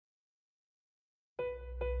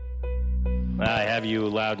I have you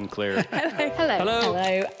loud and clear.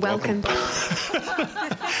 Hello. Welcome.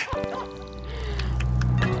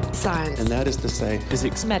 Science. And that is to say,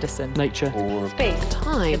 physics, Medicine. nature, or Space.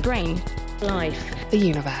 Time. The brain. Life. The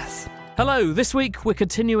universe. Hello, this week we're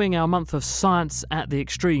continuing our month of science at the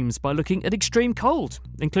extremes by looking at extreme cold,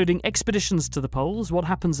 including expeditions to the poles, what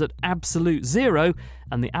happens at absolute zero,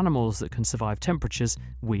 and the animals that can survive temperatures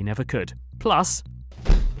we never could. Plus,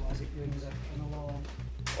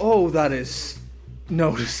 Oh, that is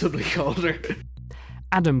noticeably colder.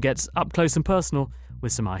 Adam gets up close and personal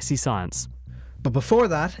with some icy science. But before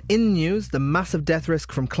that, in news, the massive death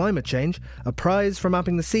risk from climate change, a prize for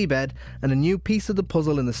mapping the seabed, and a new piece of the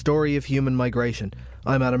puzzle in the story of human migration.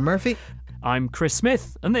 I'm Adam Murphy. I'm Chris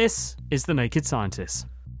Smith, and this is The Naked Scientists.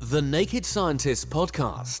 The Naked Scientists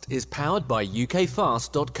podcast is powered by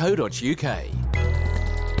ukfast.co.uk.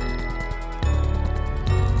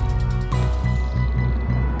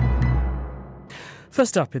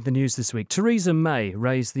 First up in the news this week, Theresa May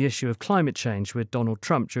raised the issue of climate change with Donald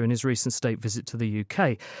Trump during his recent state visit to the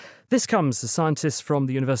UK. This comes as scientists from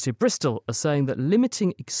the University of Bristol are saying that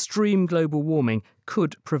limiting extreme global warming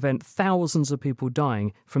could prevent thousands of people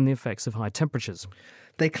dying from the effects of high temperatures.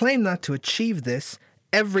 They claim that to achieve this,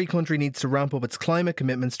 every country needs to ramp up its climate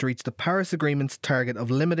commitments to reach the Paris Agreement's target of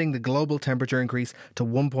limiting the global temperature increase to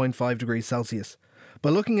 1.5 degrees Celsius. By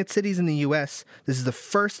looking at cities in the US, this is the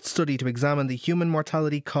first study to examine the human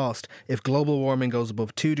mortality cost if global warming goes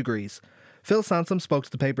above 2 degrees. Phil Sansom spoke to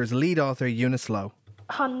the paper's lead author, Eunice Lowe.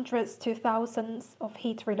 Hundreds to thousands of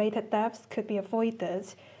heat-related deaths could be avoided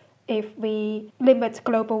if we limit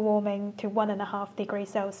global warming to 1.5 degrees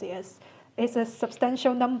Celsius. It's a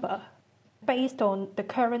substantial number. Based on the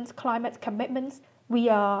current climate commitments, we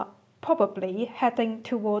are probably heading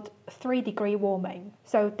toward 3-degree warming.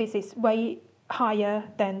 So this is way higher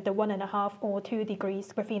than the 1.5 or 2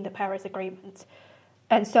 degrees within the Paris Agreement.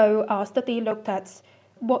 And so our study looked at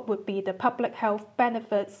what would be the public health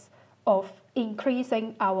benefits of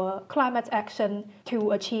increasing our climate action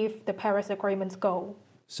to achieve the Paris Agreement's goal.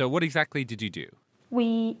 So what exactly did you do?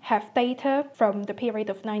 We have data from the period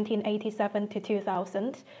of 1987 to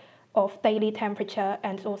 2000 of daily temperature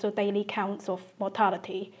and also daily counts of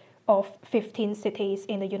mortality of 15 cities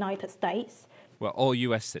in the United States. Well, all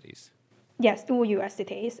US cities. Yes, all US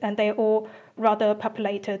cities, and they're all rather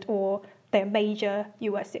populated or they're major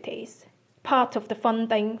US cities. Part of the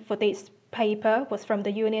funding for this paper was from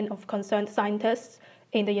the Union of Concerned Scientists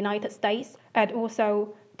in the United States, and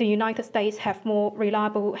also the United States have more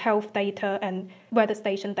reliable health data and weather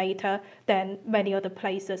station data than many other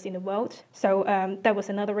places in the world. So that was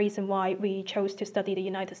another reason why we chose to study the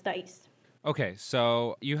United States. Okay,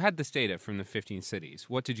 so you had this data from the 15 cities.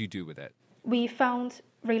 What did you do with it? We found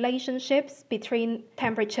relationships between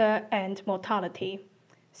temperature and mortality.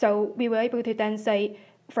 So we were able to then say,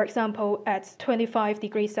 for example, at 25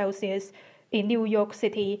 degrees Celsius in New York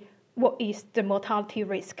City, what is the mortality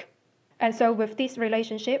risk? And so with this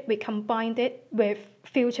relationship, we combined it with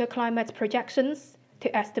future climate projections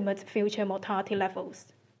to estimate future mortality levels.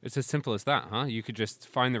 It's as simple as that, huh? You could just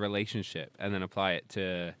find the relationship and then apply it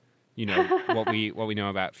to, what we know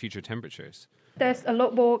about future temperatures. There's a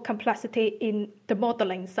lot more complexity in the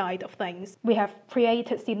modeling side of things. We have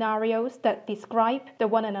created scenarios that describe the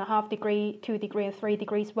 1.5 degree, 2 degree, and 3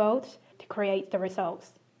 degrees world to create the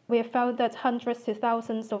results. We have found that hundreds to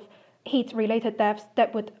thousands of heat-related deaths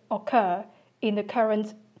that would occur in the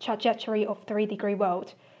current trajectory of 3-degree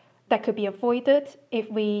world that could be avoided if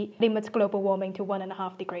we limit global warming to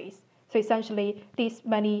 1.5 degrees. So essentially, these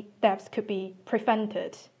many deaths could be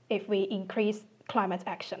prevented if we increase climate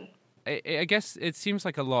action. I guess it seems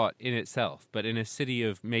like a lot in itself, but in a city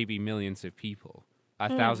of maybe millions of people,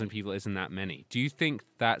 1,000 people isn't that many. Do you think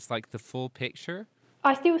that's like the full picture?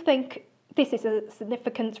 I still think this is a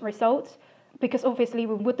significant result because obviously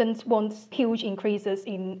we wouldn't want huge increases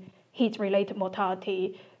in heat-related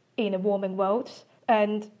mortality in a warming world.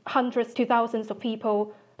 And hundreds to thousands of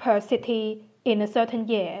people per city in a certain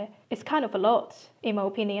year is kind of a lot, in my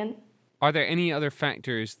opinion. Are there any other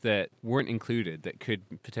factors that weren't included that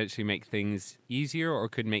could potentially make things easier or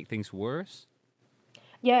could make things worse?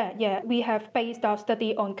 Yeah. We have based our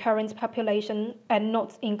study on current population and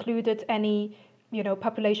not included any,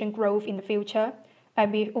 population growth in the future.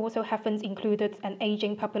 And we also haven't included an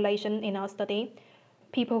aging population in our study.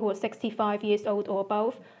 People who are 65 years old or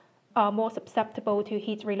above are more susceptible to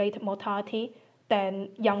heat-related mortality than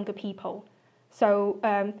younger people. So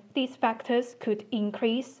these factors could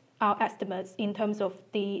increase our estimates in terms of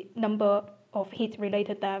the number of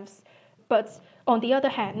heat-related deaths. But on the other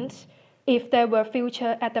hand, if there were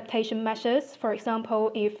future adaptation measures, for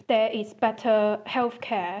example, if there is better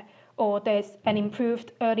healthcare or there's an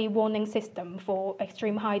improved early warning system for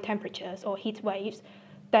extreme high temperatures or heat waves,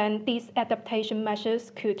 then these adaptation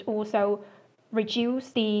measures could also reduce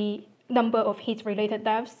the number of heat-related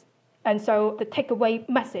deaths. And so the takeaway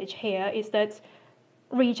message here is that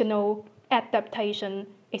regional adaptation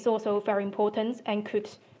is also very important and could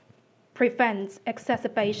prevent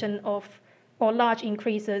exacerbation of or large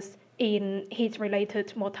increases in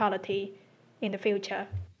heat-related mortality in the future.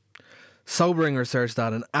 Sobering research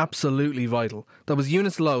data and absolutely vital. That was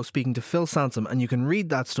Eunice Lowe speaking to Phil Sansom, and you can read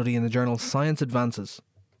that study in the journal Science Advances.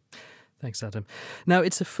 Thanks, Adam. Now,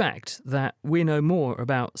 it's a fact that we know more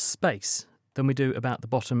about space than we do about the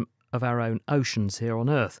bottom of our own oceans here on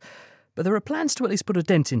Earth. But there are plans to at least put a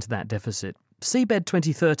dent into that deficit. Seabed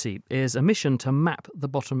 2030 is a mission to map the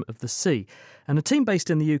bottom of the sea. And a team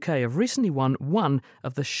based in the UK have recently won one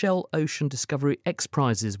of the Shell Ocean Discovery X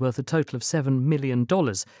Prizes, worth a total of $7 million,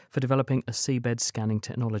 for developing a seabed scanning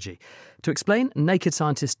technology. To explain, Naked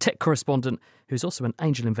Scientist tech correspondent, who's also an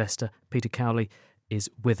angel investor, Peter Cowley,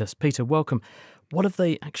 is with us. Peter, welcome. What have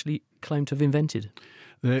they actually claimed to have invented?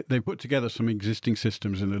 They put together some existing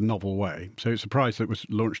systems in a novel way. So it's a prize that was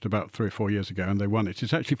launched about 3 or 4 years ago, and they won it.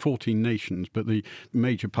 It's actually 14 nations, but the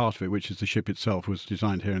major part of it, which is the ship itself, was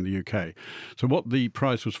designed here in the UK. So what the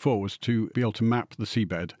prize was for was to be able to map the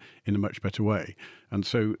seabed in a much better way. And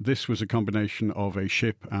so this was a combination of a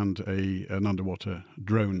ship and an underwater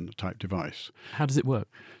drone-type device. How does it work?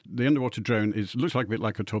 The underwater drone looks like a bit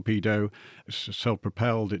like a torpedo. It's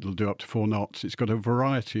self-propelled. It'll do up to 4 knots. It's got a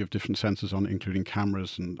variety of different sensors on it, including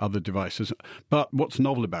cameras and other devices. But what's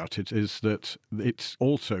novel about it is that it's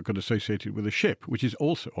also got associated with a ship, which is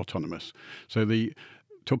also autonomous. So the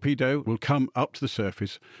torpedo will come up to the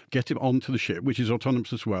surface, get it onto the ship, which is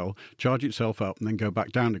autonomous as well, charge itself up and then go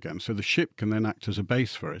back down again. So the ship can then act as a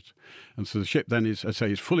base for it. And so the ship then is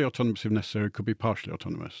fully autonomous if necessary, it could be partially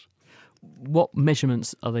autonomous. What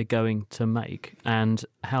measurements are they going to make, and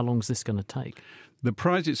how long is this going to take? The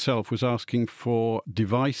prize itself was asking for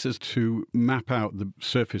devices to map out the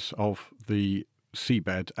surface of the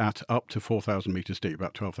seabed at up to 4,000 metres deep,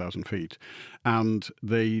 about 12,000 feet. And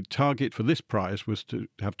the target for this prize was to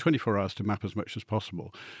have 24 hours to map as much as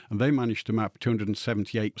possible. And they managed to map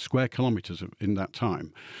 278 square kilometres in that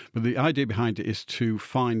time. But the idea behind it is to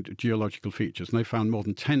find geological features. And they found more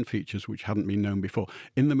than 10 features which hadn't been known before.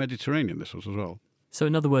 In the Mediterranean, this was as well. So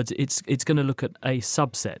in other words, it's going to look at a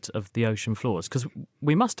subset of the ocean floors, because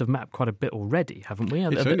we must have mapped quite a bit already, haven't we?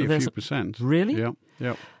 It's only a few percent. Really?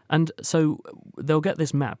 Yeah. And so they'll get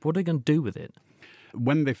this map. What are they going to do with it?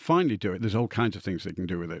 When they finally do it, there's all kinds of things they can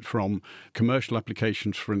do with it, from commercial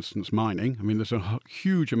applications, for instance, mining. I mean, there's a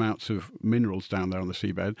huge amounts of minerals down there on the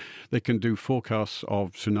seabed. They can do forecasts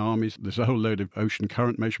of tsunamis. There's a whole load of ocean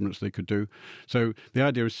current measurements they could do. So the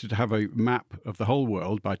idea is to have a map of the whole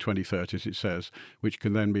world by 2030, as it says, which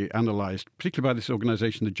can then be analysed, particularly by this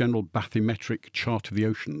organisation, the General Bathymetric Chart of the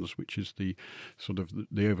Oceans, which is the sort of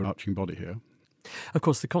the overarching body here. Of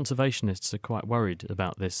course, the conservationists are quite worried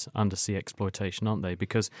about this undersea exploitation, aren't they?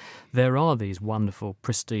 Because there are these wonderful,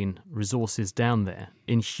 pristine resources down there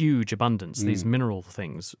in huge abundance, these mineral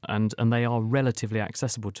things, and they are relatively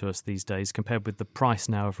accessible to us these days compared with the price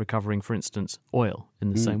now of recovering, for instance, oil in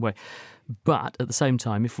the same way. But at the same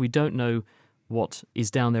time, if we don't know what is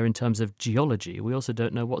down there in terms of geology, we also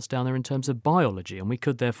don't know what's down there in terms of biology, and we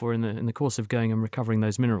could therefore in the course of going and recovering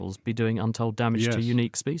those minerals be doing untold damage to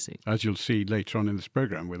unique species, as you'll see later on in this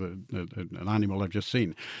programme with an animal I've just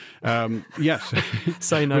seen. Yes.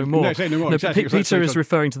 Say no more. No, say no more. No, exactly. Peter is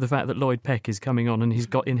referring to the fact that Lloyd Peck is coming on, and he's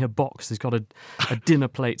got in her box, he's got a dinner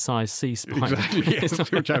plate sized sea spider. Exactly, yes,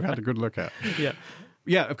 which I've had a good look at.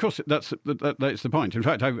 Yeah, of course, that's the point. In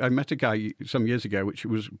fact, I met a guy some years ago which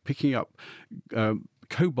was picking up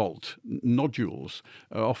cobalt nodules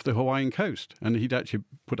off the Hawaiian coast, and he'd actually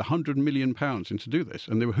put £100 million into do this,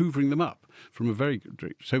 and they were hoovering them up from a very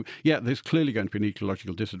good... So, yeah, there's clearly going to be an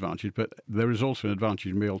ecological disadvantage, but there is also an advantage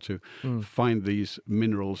in being able to find these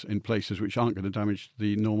minerals in places which aren't going to damage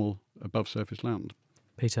the normal above-surface land.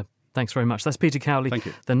 Peter, thanks very much. That's Peter Cowley, Thank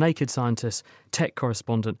you. The Naked Scientist, tech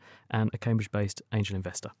correspondent and a Cambridge-based angel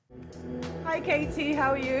investor. Hi Katie,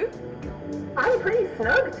 how are you? I'm pretty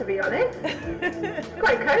snug, to be honest.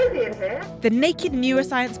 Quite cosy in here. The Naked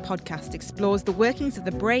Neuroscience podcast explores the workings of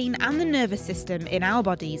the brain and the nervous system in our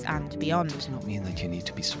bodies and beyond. It does not mean that you need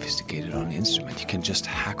to be sophisticated on an instrument. You can just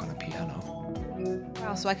hack on a piano.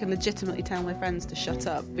 Wow, so I can legitimately tell my friends to shut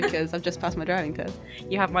up because I've just passed my driving test.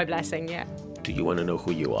 You have my blessing, yeah. Do you want to know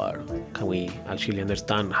who you are? Can we actually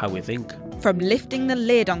understand how we think? From lifting the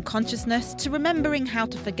lid on consciousness to remembering how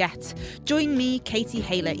to forget, join me, Katie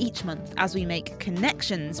Haylor, each month as we make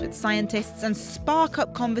connections with scientists and spark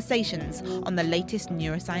up conversations on the latest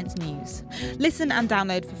neuroscience news. Listen and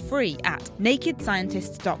download for free at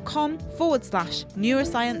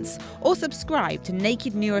nakedscientist.com/neuroscience or subscribe to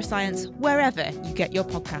Naked Neuroscience wherever you get your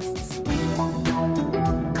podcasts.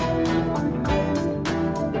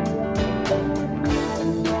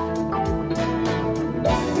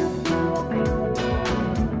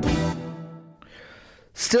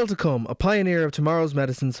 Still to come, a pioneer of tomorrow's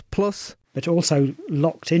medicines, plus... But also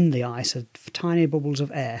locked in the ice are tiny bubbles of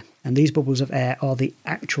air, and these bubbles of air are the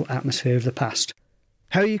actual atmosphere of the past.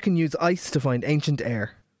 How you can use ice to find ancient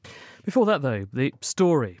air. Before that, though, the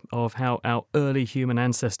story of how our early human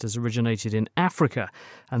ancestors originated in Africa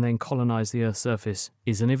and then colonised the Earth's surface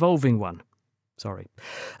is an evolving one. Sorry.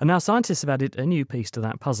 And now scientists have added a new piece to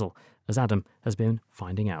that puzzle, as Adam has been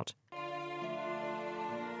finding out.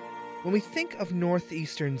 When we think of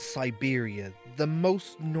northeastern Siberia, the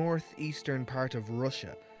most northeastern part of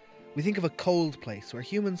Russia, we think of a cold place where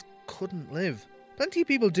humans couldn't live. Plenty of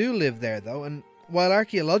people do live there though, and while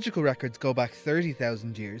archaeological records go back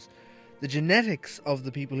 30,000 years, the genetics of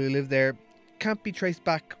the people who live there can't be traced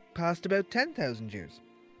back past about 10,000 years.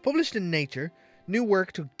 Published in Nature, new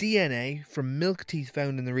work took DNA from milk teeth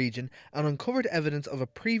found in the region and uncovered evidence of a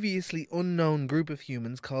previously unknown group of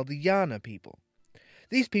humans called the Yana people.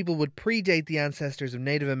 These people would predate the ancestors of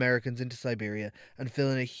Native Americans into Siberia and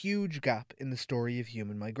fill in a huge gap in the story of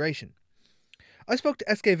human migration. I spoke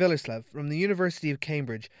to S.K. Villerslev from the University of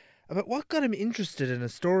Cambridge about what got him interested in a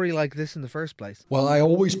story like this in the first place. Well, I've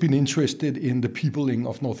always been interested in the peopling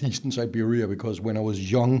of northeastern Siberia because when I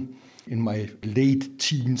was young, in my late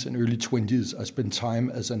teens and early 20s, I spent time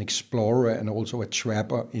as an explorer and also a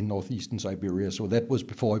trapper in northeastern Siberia. So that was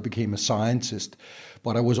before I became a scientist.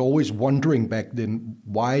 But I was always wondering back then,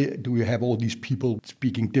 why do we have all these people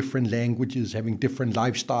speaking different languages, having different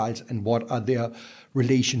lifestyles, and what are their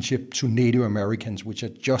relationship to Native Americans, which are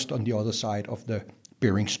just on the other side of the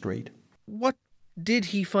Bering Strait? What did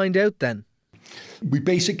he find out then? We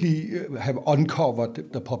basically have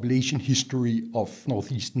uncovered the population history of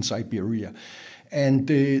northeastern Siberia. And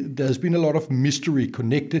there's been a lot of mystery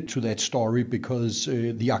connected to that story because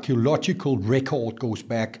the archaeological record goes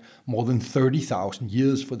back more than 30,000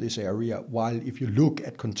 years for this area, while if you look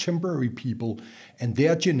at contemporary people and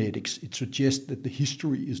their genetics, it suggests that the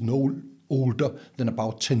history is no older than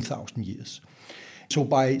about 10,000 years. So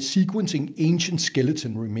by sequencing ancient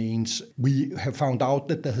skeleton remains, we have found out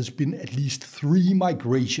that there has been at least 3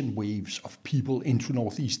 migration waves of people into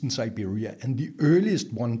northeastern Siberia, and the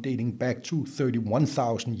earliest one dating back to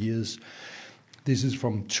 31,000 years. This is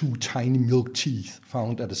from 2 tiny milk teeth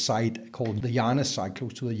found at a site called the Yana site,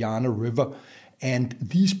 close to the Yana River. And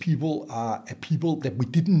these people are a people that we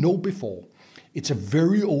didn't know before. It's a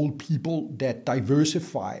very old people that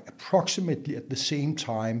diversify approximately at the same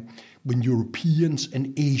time when Europeans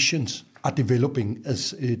and Asians are developing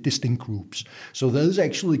as distinct groups. So there's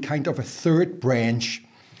actually kind of a third branch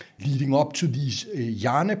leading up to these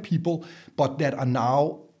Yana people, but that are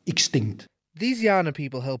now extinct. These Yana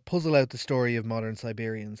people help puzzle out the story of modern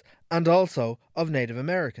Siberians and also of Native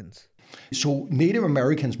Americans. So Native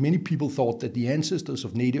Americans, many people thought that the ancestors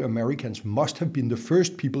of Native Americans must have been the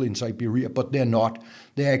first people in Siberia, but they're not.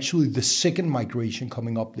 They're actually the second migration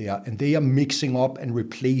coming up there, and they are mixing up and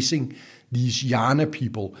replacing these Yana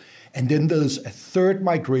people. And then there's a third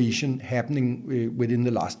migration happening within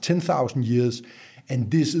the last 10,000 years,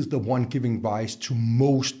 and this is the one giving rise to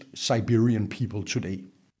most Siberian people today.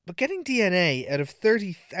 But getting DNA out of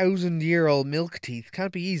 30,000-year-old milk teeth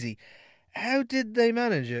can't be easy. How did they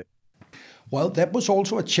manage it? Well, that was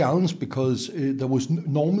also a challenge because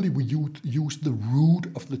normally we use the root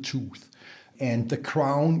of the tooth. And the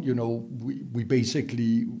crown, we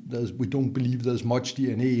basically, we don't believe there's much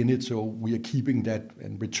DNA in it, so we are keeping that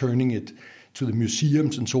and returning it to the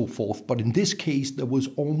museums and so forth. But in this case, there was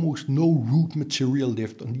almost no root material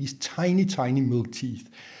left on these tiny, tiny milk teeth.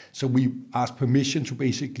 So we asked permission to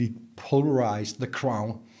basically pulverize the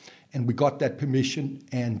crown. And we got that permission,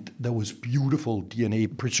 and there was beautiful DNA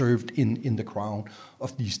preserved in the crown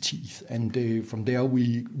of these teeth. And from there,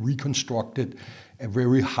 we reconstructed a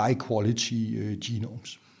very high-quality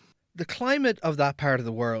genomes. The climate of that part of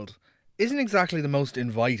the world isn't exactly the most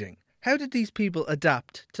inviting. How did these people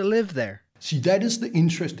adapt to live there? See, that is the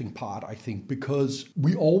interesting part, I think, because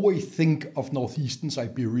we always think of northeastern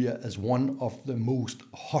Siberia as one of the most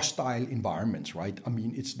hostile environments, right? I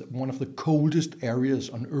mean, it's one of the coldest areas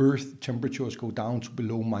on Earth. Temperatures go down to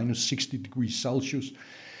below minus 60 degrees Celsius.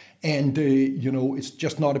 And, it's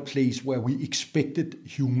just not a place where we expected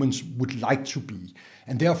humans would like to be.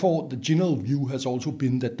 And therefore, the general view has also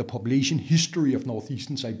been that the population history of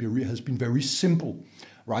northeastern Siberia has been very simple,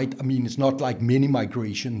 right? I mean, it's not like many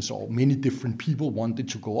migrations or many different people wanted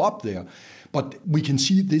to go up there. But we can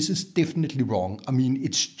see this is definitely wrong. I mean,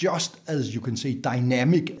 it's just as, you can say,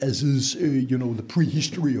 dynamic as is, the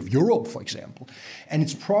prehistory of Europe, for example. And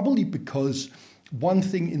it's probably because one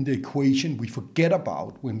thing in the equation we forget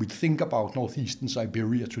about when we think about northeastern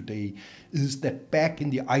Siberia today is that back in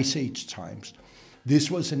the Ice Age times,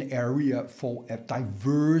 this was an area for a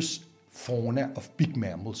diverse fauna of big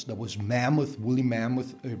mammals. There was mammoth, woolly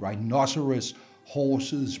mammoth, rhinoceros,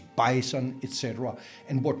 horses, bison, etc.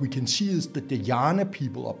 And what we can see is that the Yana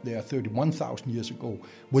people up there 31,000 years ago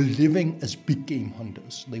were living as big game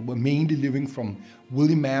hunters. They were mainly living from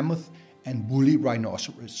woolly mammoth and woolly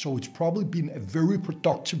rhinoceros. So it's probably been a very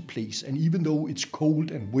productive place. And even though it's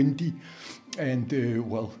cold and windy, and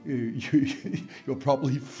you're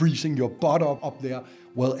probably freezing your butt up there,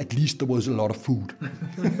 well, at least there was a lot of food.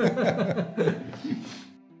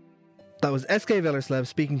 That was S.K. Villerslev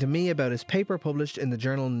speaking to me about his paper published in the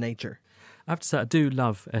journal Nature. I have to say, I do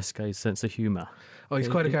love S.K.'s sense of humour. Oh, he's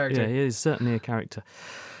quite a character. Yeah, he is certainly a character.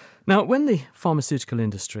 Now, when the pharmaceutical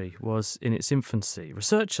industry was in its infancy,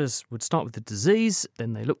 researchers would start with the disease,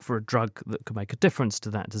 then they look for a drug that could make a difference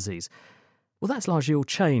to that disease. Well, that's largely all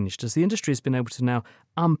changed, as the industry has been able to now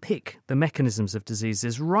unpick the mechanisms of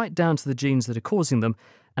diseases right down to the genes that are causing them,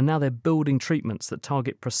 and now they're building treatments that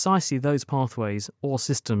target precisely those pathways or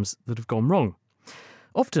systems that have gone wrong.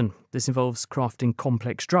 Often, this involves crafting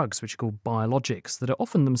complex drugs, which are called biologics, that are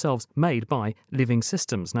often themselves made by living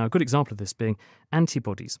systems. Now, a good example of this being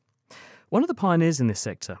antibodies. One of the pioneers in this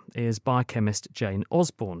sector is biochemist Jane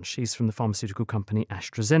Osborne. She's from the pharmaceutical company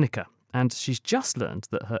AstraZeneca, and she's just learned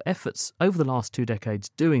that her efforts over the last 2 decades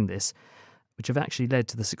doing this, which have actually led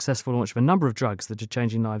to the successful launch of a number of drugs that are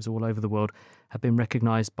changing lives all over the world, have been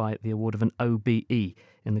recognised by the award of an OBE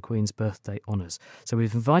in the Queen's Birthday Honours. So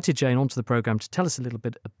we've invited Jane onto the programme to tell us a little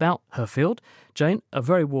bit about her field. Jane, a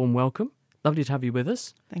very warm welcome. Lovely to have you with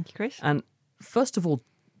us. Thank you, Chris. And first of all,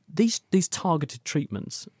 these targeted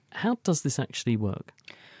treatments, how does this actually work?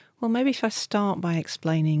 Well, maybe if I start by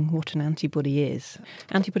explaining what an antibody is.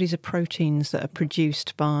 Antibodies are proteins that are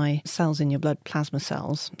produced by cells in your blood, plasma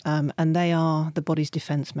cells, and they are the body's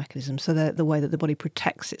defence mechanism. So they're the way that the body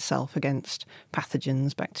protects itself against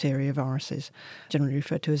pathogens, bacteria, viruses, generally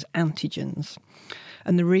referred to as antigens.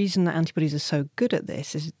 And the reason that antibodies are so good at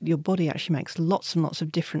this is your body actually makes lots and lots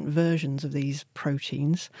of different versions of these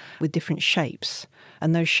proteins with different shapes.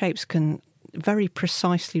 And those shapes can very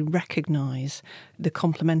precisely recognise the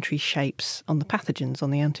complementary shapes on the pathogens,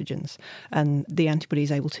 on the antigens, and the antibody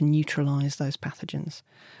is able to neutralise those pathogens.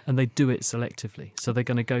 And they do it selectively, so they're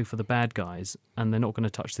going to go for the bad guys and they're not going to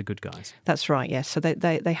touch the good guys. That's right, yes. So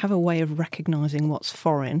they have a way of recognising what's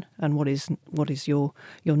foreign and what is your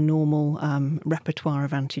normal repertoire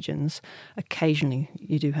of antigens. Occasionally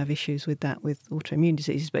you do have issues with that with autoimmune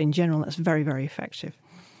diseases, but in general that's very, very effective.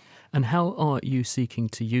 And how are you seeking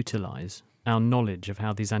to utilise our knowledge of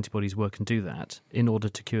how these antibodies work and do that in order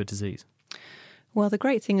to cure disease? Well, the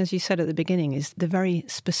great thing, as you said at the beginning, is the very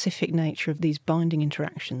specific nature of these binding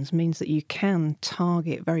interactions means that you can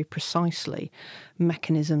target very precisely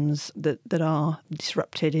mechanisms that are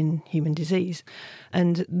disrupted in human disease.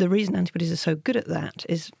 And the reason antibodies are so good at that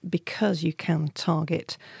is because you can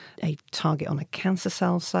target on a cancer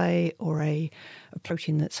cell, say, or a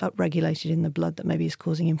protein that's upregulated in the blood that maybe is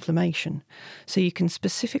causing inflammation. So you can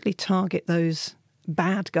specifically target those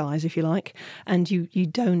bad guys, if you like, and you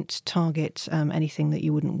don't target anything that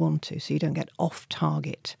you wouldn't want to, so you don't get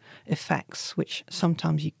off-target effects, which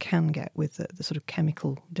sometimes you can get with the sort of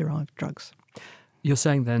chemical-derived drugs. You're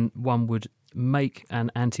saying then one would make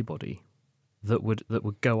an antibody that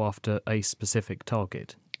would go after a specific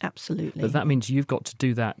target? Absolutely. But that means you've got to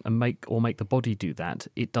do that and make the body do that.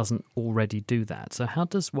 It doesn't already do that. So how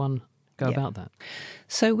does one go about that?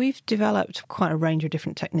 So we've developed quite a range of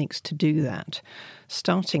different techniques to do that,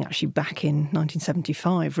 starting actually back in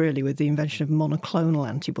 1975, really, with the invention of monoclonal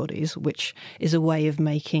antibodies, which is a way of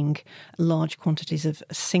making large quantities of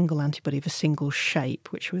a single antibody of a single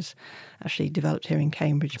shape, which was actually developed here in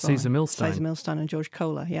Cambridge by Cesar Milstein and George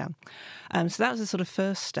Kohler, yeah. So that was the sort of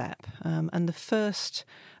first step. And the first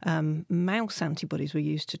mouse antibodies were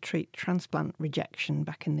used to treat transplant rejection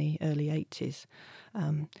back in the early 80s.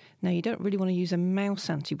 Now, you don't really want to use a mouse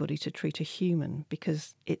antibody to treat a human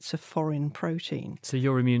because it's a foreign protein. So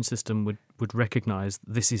your immune system would recognise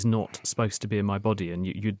this is not supposed to be in my body, and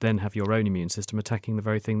you'd then have your own immune system attacking the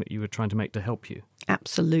very thing that you were trying to make to help you.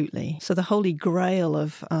 Absolutely. So the holy grail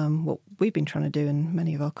of what we've been trying to do, and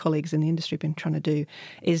many of our colleagues in the industry have been trying to do,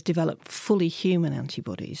 is develop fully human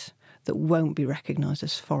antibodies that won't be recognised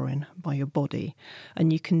as foreign by your body.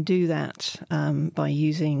 And you can do that by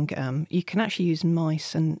using, you can actually use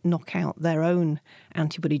mice and knock out their own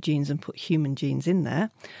antibody genes and put human genes in there.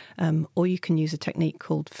 Or you can use a technique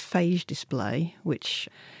called phage display, which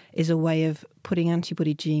is a way of putting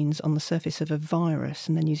antibody genes on the surface of a virus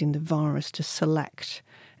and then using the virus to select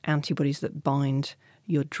antibodies that bind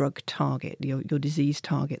your drug target, your disease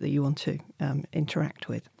target that you want to interact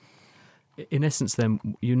with. In essence, then,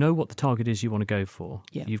 you know what the target is you want to go for.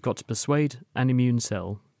 Yeah. You've got to persuade an immune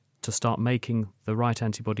cell to start making the right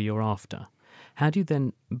antibody you're after. How do you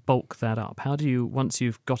then bulk that up? How do you, once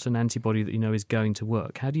you've got an antibody that you know is going to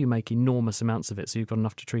work, how do you make enormous amounts of it so you've got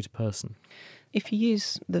enough to treat a person? If you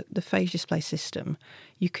use the phage display system,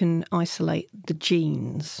 you can isolate the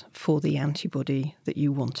genes for the antibody that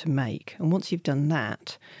you want to make. And once you've done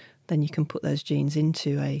that, then you can put those genes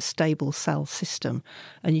into a stable cell system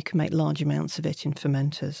and you can make large amounts of it in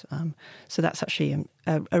fermenters. So that's actually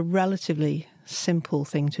a relatively simple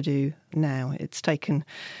thing to do now. It's taken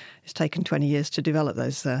 20 years to develop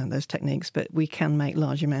those techniques, but we can make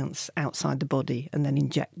large amounts outside the body and then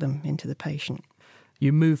inject them into the patient.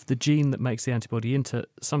 You move the gene that makes the antibody into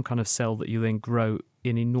some kind of cell that you then grow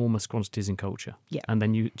in enormous quantities in culture. Yeah. And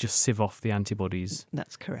then you just sieve off the antibodies.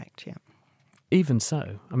 That's correct, yeah. Even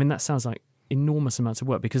so, I mean, that sounds like enormous amounts of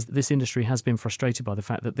work, because this industry has been frustrated by the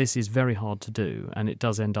fact that this is very hard to do, and it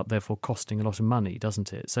does end up therefore costing a lot of money,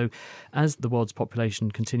 doesn't it? So as the world's population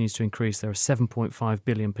continues to increase, there are 7.5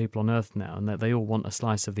 billion people on Earth now, and that they all want a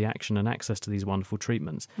slice of the action and access to these wonderful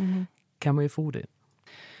treatments. Mm-hmm. Can we afford it?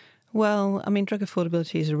 Well, I mean, drug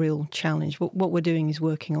affordability is a real challenge. What we're doing is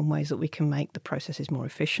working on ways that we can make the processes more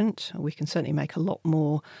efficient. We can certainly make a lot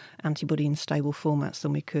more antibody in stable formats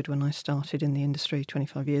than we could when I started in the industry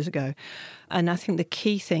 25 years ago. And I think the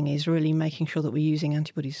key thing is really making sure that we're using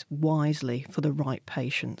antibodies wisely for the right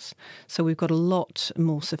patients. So we've got a lot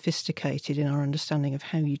more sophisticated in our understanding of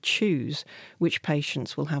how you choose which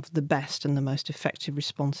patients will have the best and the most effective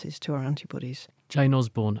responses to our antibodies. Jane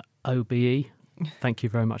Osborne, OBE, thank you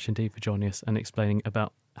very much indeed for joining us and explaining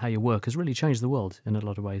about how your work has really changed the world in a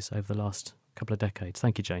lot of ways over the last couple of decades.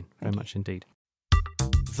 Thank you, Jane, very much indeed.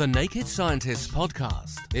 The Naked Scientists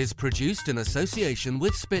podcast is produced in association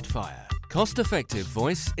with Spitfire, cost-effective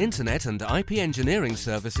voice, internet and IP engineering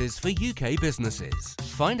services for UK businesses.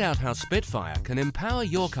 Find out how Spitfire can empower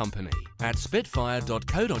your company at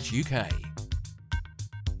spitfire.co.uk.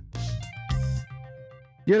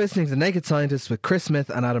 You're listening to The Naked Scientists with Chris Smith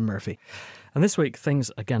and Adam Murphy. And this week,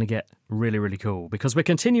 things are going to get really, really cool, because we're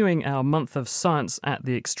continuing our month of science at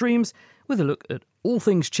the extremes with a look at all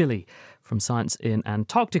things chilly, from science in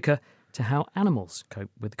Antarctica to how animals cope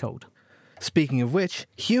with the cold. Speaking of which,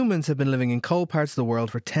 humans have been living in cold parts of the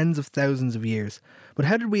world for tens of thousands of years. But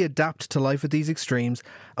how did we adapt to life at these extremes,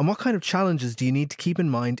 and what kind of challenges do you need to keep in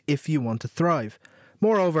mind if you want to thrive?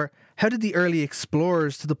 Moreover, how did the early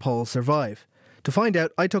explorers to the pole survive? To find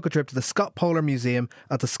out, I took a trip to the Scott Polar Museum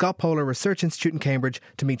at the Scott Polar Research Institute in Cambridge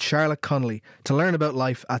to meet Charlotte Connolly to learn about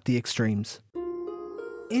life at the extremes.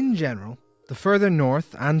 In general, the further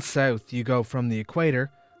north and south you go from the equator,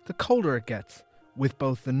 the colder it gets, with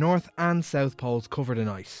both the north and south poles covered in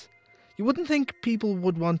ice. You wouldn't think people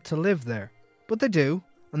would want to live there, but they do,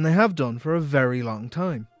 and they have done for a very long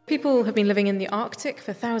time. People have been living in the Arctic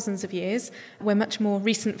for thousands of years. We're much more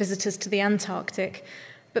recent visitors to the Antarctic.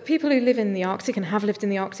 But people who live in the Arctic and have lived in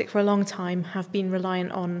the Arctic for a long time have been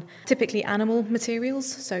reliant on typically animal materials,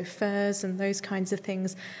 so furs and those kinds of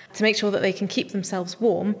things, to make sure that they can keep themselves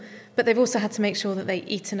warm. But they've also had to make sure that they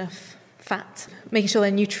eat enough fat, making sure their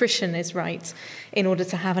nutrition is right in order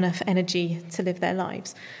to have enough energy to live their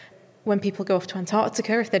lives. When people go off to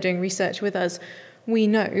Antarctica, if they're doing research with us, we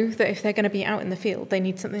know that if they're going to be out in the field, they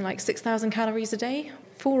need something like 6,000 calories a day.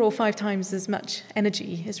 4 or 5 times as much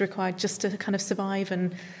energy is required just to kind of survive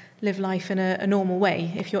and live life in a normal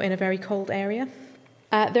way if you're in a very cold area.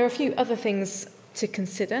 There are a few other things to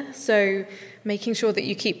consider. So making sure that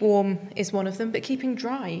you keep warm is one of them, but keeping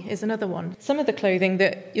dry is another one. Some of the clothing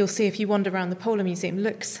that you'll see if you wander around the Polar Museum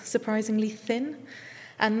looks surprisingly thin.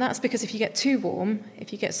 And that's because if you get too warm,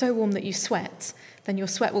 if you get so warm that you sweat, then your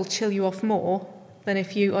sweat will chill you off more than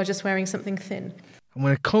if you are just wearing something thin. And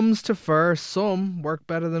when it comes to fur, some work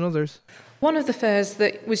better than others. One of the furs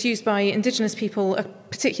that was used by indigenous people,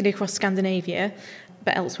 particularly across Scandinavia,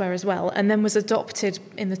 but elsewhere as well, and then was adopted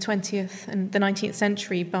in the 20th and the 19th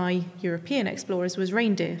century by European explorers, was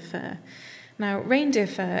reindeer fur. Now, reindeer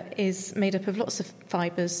fur is made up of lots of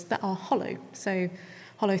fibres that are hollow. So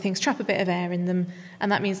hollow things trap a bit of air in them,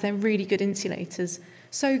 and that means they're really good insulators.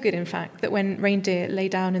 So good, in fact, that when reindeer lay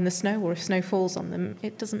down in the snow or if snow falls on them,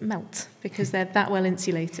 it doesn't melt because they're that well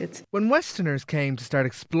insulated. When Westerners came to start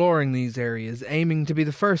exploring these areas, aiming to be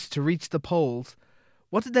the first to reach the poles,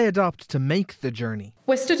 what did they adopt to make the journey?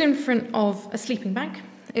 We're stood in front of a sleeping bag.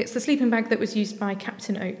 It's the sleeping bag that was used by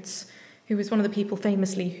Captain Oates, who was one of the people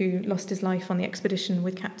famously who lost his life on the expedition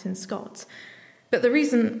with Captain Scott. But the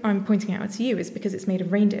reason I'm pointing it out to you is because it's made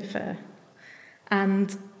of reindeer fur.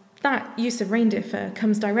 And that use of reindeer fur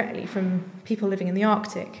comes directly from people living in the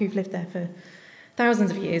Arctic who've lived there for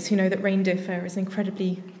thousands of years, who know that reindeer fur is an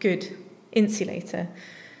incredibly good insulator.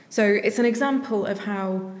 So it's an example of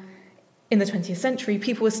how in the 20th century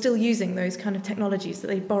people were still using those kind of technologies that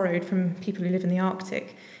they borrowed from people who live in the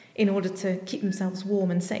Arctic in order to keep themselves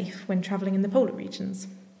warm and safe when travelling in the polar regions.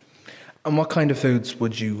 And what kind of foods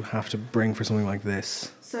would you have to bring for something like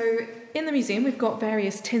this? So in the museum we've got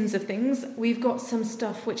various tins of things. We've got some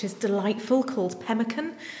stuff which is delightful called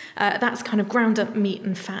pemmican. That's kind of ground up meat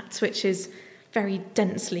and fats, which is very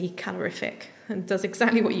densely calorific and does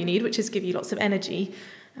exactly what you need, which is give you lots of energy.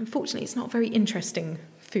 Unfortunately, it's not very interesting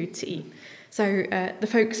food to eat. So the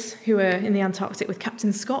folks who were in the Antarctic with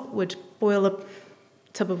Captain Scott would boil a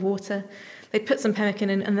tub of water, they'd put some pemmican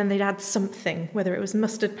in, and then they'd add something, whether it was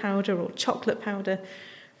mustard powder or chocolate powder,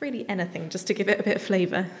 really anything, just to give it a bit of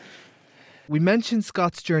flavour. We mentioned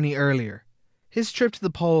Scott's journey earlier. His trip to the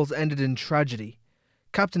poles ended in tragedy.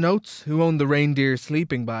 Captain Oates, who owned the reindeer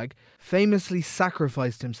sleeping bag, famously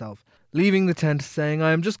sacrificed himself, leaving the tent saying,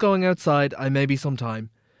 "I am just going outside, I may be some time,"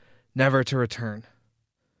 never to return.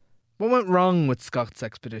 What went wrong with Scott's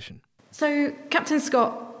expedition? So Captain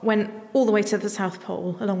Scott went all the way to the South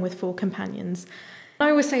Pole along with 4 companions. I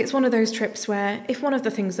always say it's one of those trips where if one of the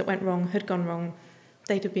things that went wrong had gone wrong,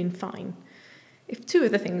 they'd have been fine. If 2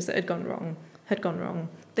 of the things that had gone wrong,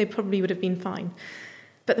 they probably would have been fine.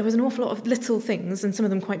 But there was an awful lot of little things, and some of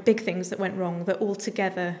them quite big things, that went wrong that all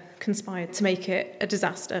together conspired to make it a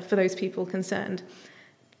disaster for those people concerned.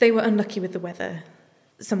 They were unlucky with the weather.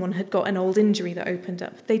 Someone had got an old injury that opened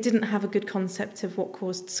up. They didn't have a good concept of what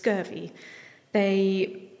caused scurvy.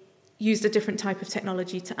 They used a different type of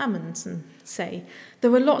technology to Amundsen, say.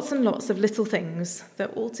 There were lots and lots of little things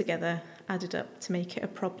that all together added up to make it a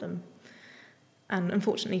problem. And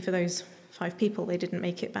unfortunately for those 5 people, they didn't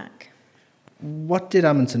make it back. What did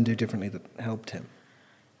Amundsen do differently that helped him?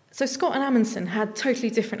 So Scott and Amundsen had totally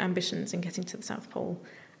different ambitions in getting to the South Pole.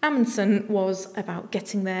 Amundsen was about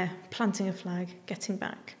getting there, planting a flag, getting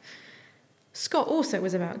back. Scott also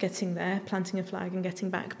was about getting there, planting a flag and getting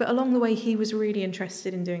back, but along the way he was really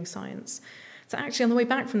interested in doing science. So actually on the way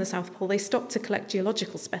back from the South Pole they stopped to collect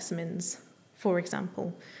geological specimens, for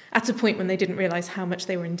example, at a point when they didn't realise how much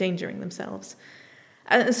they were endangering themselves.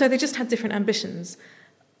 So they just had different ambitions.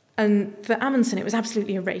 And for Amundsen it was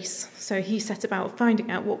absolutely a race, so he set about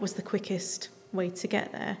finding out what was the quickest way to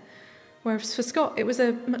get there. Whereas for Scott, it was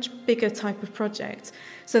a much bigger type of project.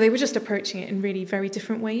 So they were just approaching it in really very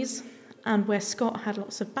different ways. And where Scott had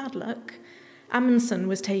lots of bad luck, Amundsen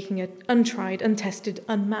was taking an untried, untested,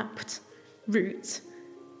 unmapped route.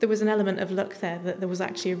 There was an element of luck there that there was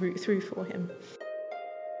actually a route through for him.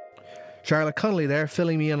 Charlotte Connolly there,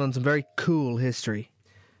 filling me in on some very cool history.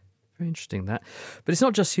 Very interesting, that. But it's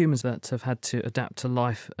not just humans that have had to adapt to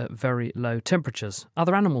life at very low temperatures.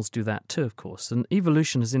 Other animals do that too, of course, and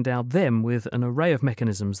evolution has endowed them with an array of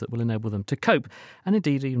mechanisms that will enable them to cope, and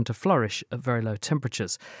indeed even to flourish at very low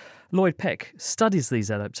temperatures. Lloyd Peck studies these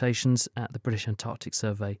adaptations at the British Antarctic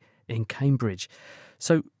Survey in Cambridge.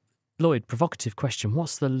 So, Lloyd, provocative question,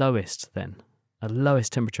 what's the lowest then? A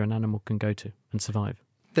lowest temperature an animal can go to and survive?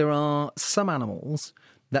 There are some animals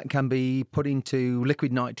that can be put into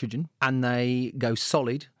liquid nitrogen and they go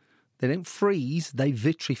solid. They don't freeze, they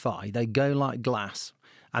vitrify, they go like glass.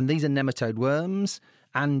 And these are nematode worms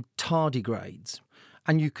and tardigrades.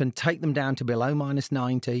 And you can take them down to below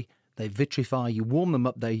 -90, they vitrify, you warm them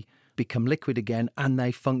up, they become liquid again, and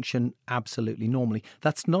they function absolutely normally.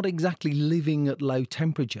 That's not exactly living at low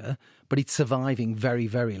temperature, but it's surviving very,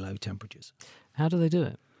 very low temperatures. How do they do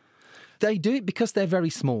it? They do it because they're very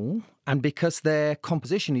small and because their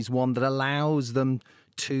composition is one that allows them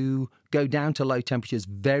to go down to low temperatures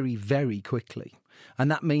very, very quickly. And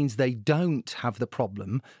that means they don't have the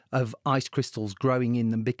problem of ice crystals growing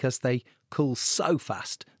in them because they cool so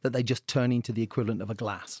fast that they just turn into the equivalent of a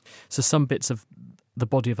glass. So some bits of the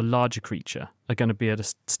body of a larger creature are going to be at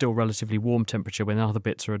a still relatively warm temperature when other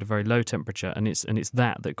bits are at a very low temperature, and it's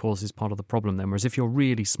that causes part of the problem then. Whereas if you're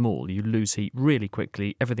really small, you lose heat really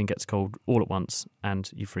quickly, everything gets cold all at once, and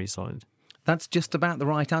you freeze solid. That's just about the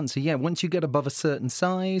right answer. Yeah, once you get above a certain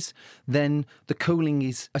size, then the cooling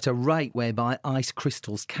is at a rate whereby ice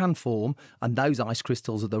crystals can form, and those ice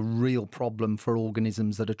crystals are the real problem for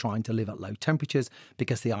organisms that are trying to live at low temperatures,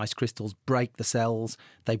 because the ice crystals break the cells,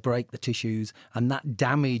 they break the tissues, and that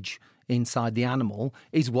damage inside the animal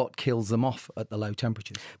is what kills them off at the low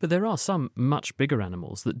temperatures. But there are some much bigger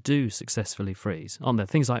animals that do successfully freeze, aren't there?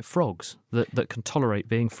 Things like frogs that can tolerate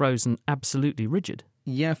being frozen absolutely rigid.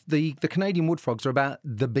 Yeah, the Canadian wood frogs are about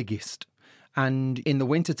the biggest. And in the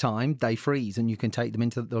wintertime, they freeze, and you can take them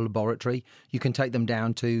into the laboratory. You can take them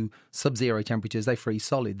down to sub-zero temperatures. They freeze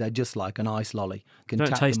solid. They're just like an ice lolly. You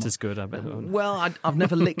don't taste as good, I bet. Well, I've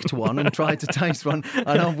never licked one and tried to taste one,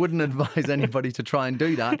 and I wouldn't advise anybody to try and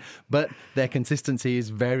do that. But their consistency is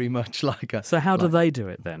very much like a... So how do they do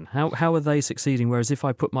it then? How are they succeeding? Whereas if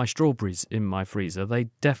I put my strawberries in my freezer, they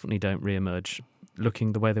definitely don't re-emerge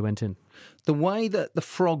looking the way they went in. The way that the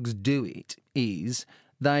frogs do it is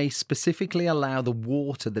they specifically allow the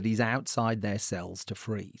water that is outside their cells to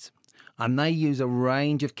freeze. And they use a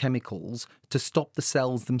range of chemicals to stop the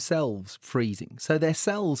cells themselves freezing. So their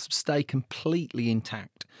cells stay completely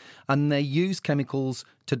intact. And they use chemicals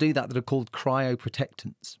to do that are called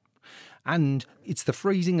cryoprotectants. And it's the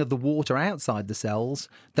freezing of the water outside the cells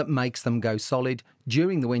that makes them go solid.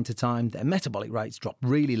 During the wintertime, their metabolic rates drop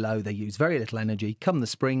really low. They use very little energy. Come the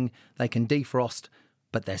spring, they can defrost,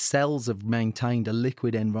 but their cells have maintained a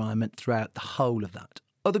liquid environment throughout the whole of that.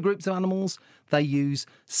 Other groups of animals, they use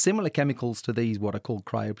similar chemicals to these, what are called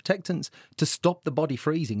cryoprotectants, to stop the body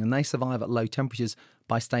freezing, and they survive at low temperatures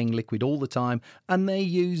by staying liquid all the time, and they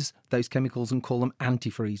use those chemicals and call them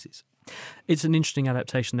antifreezes. It's an interesting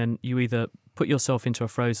adaptation then. You either put yourself into a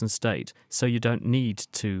frozen state so you don't need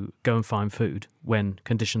to go and find food when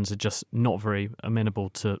conditions are just not very amenable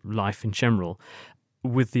to life in general,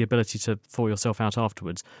 with the ability to thaw yourself out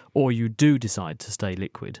afterwards, or you do decide to stay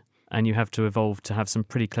liquid and you have to evolve to have some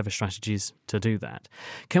pretty clever strategies to do that.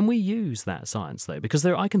 Can we use that science though? Because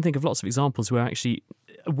I can think of lots of examples where actually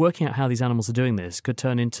working out how these animals are doing this could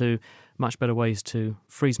turn into much better ways to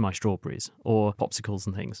freeze my strawberries or popsicles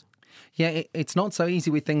and things. Yeah, it's not so easy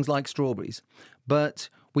with things like strawberries, but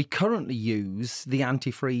we currently use the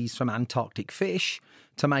antifreeze from Antarctic fish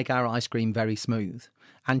to make our ice cream very smooth.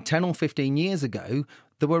 And 10 or 15 years ago,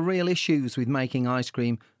 there were real issues with making ice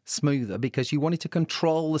cream smoother because you wanted to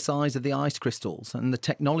control the size of the ice crystals, and the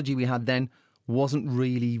technology we had then wasn't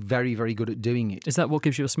really very, very good at doing it. Is that what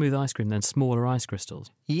gives you a smooth ice cream then, smaller ice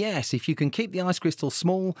crystals? Yes, if you can keep the ice crystals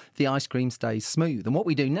small, the ice cream stays smooth. And what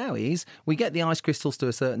we do now is we get the ice crystals to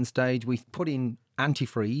a certain stage, we put in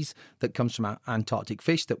antifreeze that comes from our Antarctic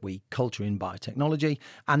fish that we culture in biotechnology,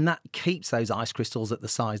 and that keeps those ice crystals at the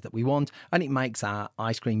size that we want, and it makes our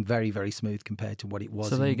ice cream very, very smooth compared to what it was.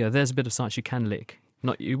 So there you go, there's a bit of science you can lick.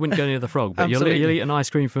 You wouldn't go near the frog, but you'll eat an ice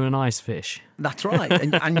cream from an ice fish. That's right.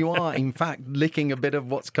 And you are, in fact, licking a bit of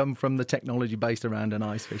what's come from the technology based around an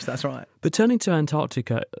ice fish. That's right. But turning to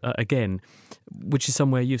Antarctica again, which is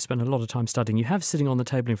somewhere you've spent a lot of time studying, you have sitting on the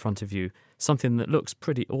table in front of you something that looks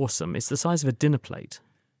pretty awesome. It's the size of a dinner plate.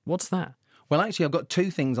 What's that? Well, actually, I've got two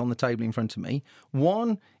things on the table in front of me.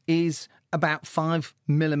 One is about 5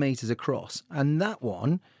 millimetres across, and that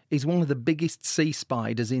one is one of the biggest sea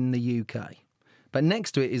spiders in the UK. But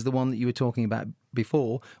next to it is the one that you were talking about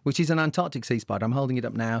before, which is an Antarctic sea spider. I'm holding it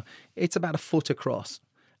up now. It's about 1 foot across,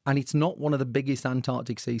 and it's not one of the biggest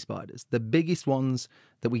Antarctic sea spiders. The biggest ones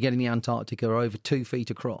that we get in the Antarctic are over 2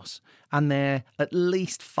 feet across, and they're at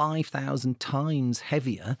least 5,000 times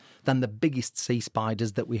heavier than the biggest sea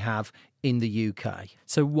spiders that we have in the UK.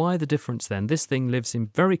 So why the difference then? This thing lives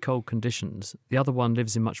in very cold conditions. The other one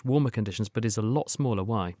lives in much warmer conditions, but is a lot smaller.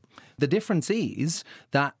 Why? The difference is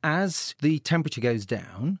that as the temperature goes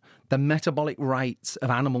down, the metabolic rates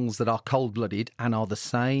of animals that are cold-blooded and are the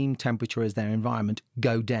same temperature as their environment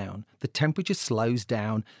go down. The temperature slows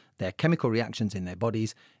down their chemical reactions in their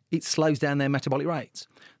bodies. It slows down their metabolic rates.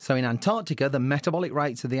 So in Antarctica, the metabolic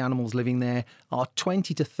rates of the animals living there are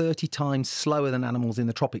 20 to 30 times slower than animals in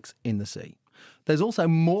the tropics in the sea. There's also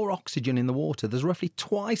more oxygen in the water. There's roughly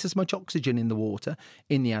twice as much oxygen in the water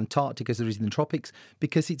in the Antarctic as there is in the tropics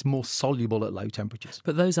because it's more soluble at low temperatures.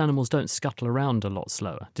 But those animals don't scuttle around a lot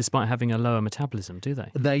slower, despite having a lower metabolism, do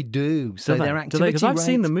they? They do. So their activity Because I've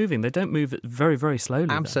seen them moving. They don't move very, very slowly.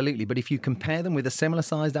 Absolutely. But if you compare them with a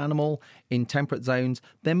similar-sized animal in temperate zones,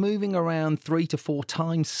 they're moving around 3 to 4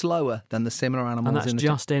 times slower than the similar animals. And that's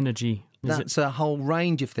just energy. That's a whole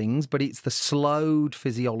range of things, but it's the slowed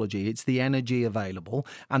physiology. It's the energy available,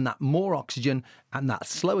 and that more oxygen and that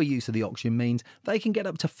slower use of the oxygen means they can get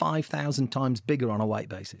up to 5,000 times bigger on a weight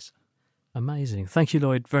basis. Amazing. Thank you,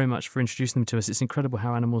 Lloyd, very much for introducing them to us. It's incredible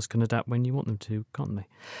how animals can adapt when you want them to, can't they?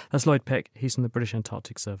 That's Lloyd Peck. He's from the British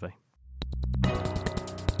Antarctic Survey.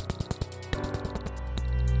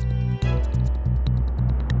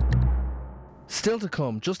 Still to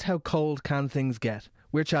come, just how cold can things get?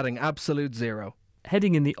 We're chatting absolute zero.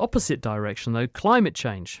 Heading in the opposite direction, though, climate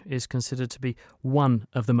change is considered to be one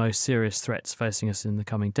of the most serious threats facing us in the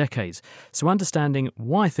coming decades. So understanding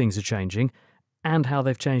why things are changing and how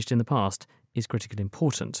they've changed in the past is critically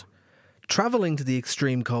important. Travelling to the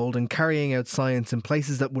extreme cold and carrying out science in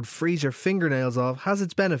places that would freeze your fingernails off has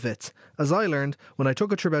its benefits, as I learned when I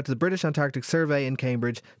took a trip out to the British Antarctic Survey in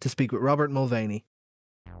Cambridge to speak with Robert Mulvaney.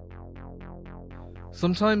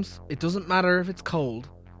 Sometimes it doesn't matter if it's cold,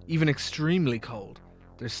 even extremely cold.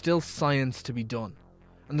 There's still science to be done.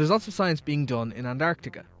 And there's lots of science being done in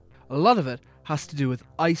Antarctica. A lot of it has to do with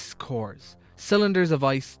ice cores, cylinders of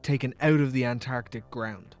ice taken out of the Antarctic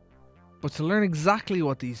ground. But to learn exactly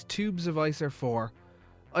what these tubes of ice are for,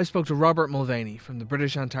 I spoke to Robert Mulvaney from the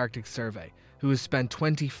British Antarctic Survey, who has spent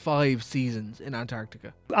 25 seasons in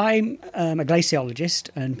Antarctica. I'm a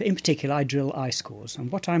glaciologist, and in particular I drill ice cores,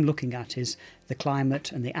 and what I'm looking at is the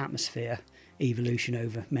climate and the atmosphere evolution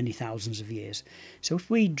over many thousands of years. So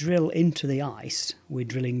if we drill into the ice, we're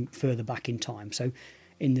drilling further back in time. So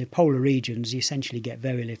in the polar regions, you essentially get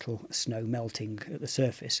very little snow melting at the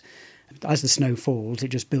surface. As the snow falls, it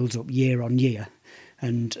just builds up year on year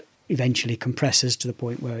and eventually compresses to the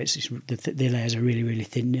point where the layers are really, really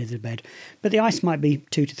thin near the bed. But the ice might be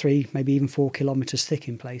 2 to 3, maybe even 4 kilometres thick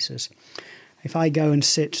in places. If I go and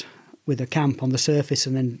sit with a camp on the surface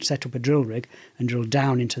and then set up a drill rig and drill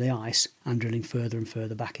down into the ice, I'm drilling further and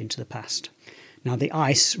further back into the past. Now, the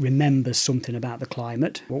ice remembers something about the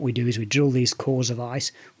climate. What we do is we drill these cores of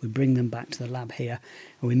ice, we bring them back to the lab here,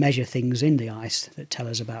 and we measure things in the ice that tell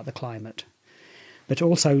us about the climate. But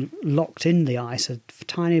also locked in the ice are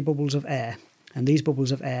tiny bubbles of air, and these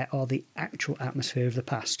bubbles of air are the actual atmosphere of the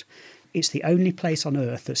past. It's the only place on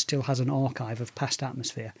Earth that still has an archive of past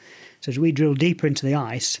atmosphere. So as we drill deeper into the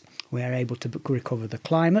ice, we are able to recover the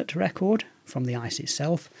climate record from the ice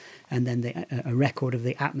itself, and then a record of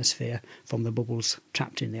the atmosphere from the bubbles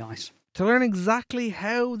trapped in the ice. To learn exactly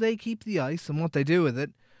how they keep the ice and what they do with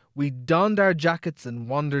it, we donned our jackets and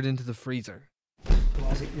wandered into the freezer.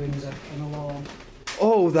 As it rings an alarm.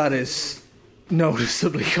 Oh, that is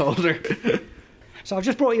noticeably colder. So I've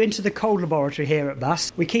just brought you into the cold laboratory here at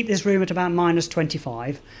BASC. We keep this room at about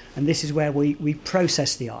 -25, and this is where we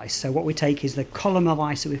process the ice. So what we take is the column of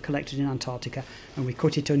ice that we've collected in Antarctica, and we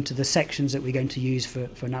cut it into the sections that we're going to use for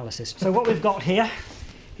analysis. So what we've got here,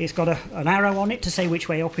 it's got an arrow on it to say which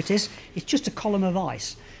way up it is. It's just a column of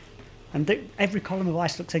ice. And every column of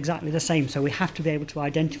ice looks exactly the same, so we have to be able to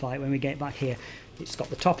identify it when we get back here. It's got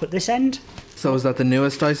the top at this end. So is that the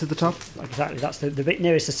newest ice at the top? Exactly, that's the bit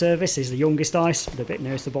nearest the surface is the youngest ice, the bit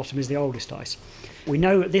nearest the bottom is the oldest ice. We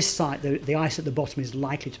know at this site the ice at the bottom is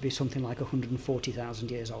likely to be something like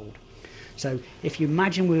 140,000 years old. So if you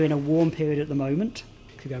imagine we're in a warm period at the moment,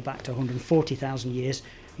 if you go back to 140,000 years,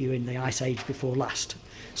 you're in the ice age before last.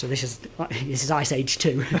 So this is ice age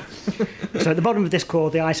 2. So at the bottom of this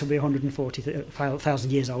core, the ice will be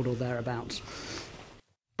 140,000 years old or thereabouts.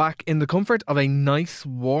 Back in the comfort of a nice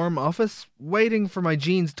warm office, waiting for my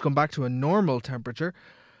jeans to come back to a normal temperature,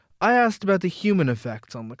 I asked about the human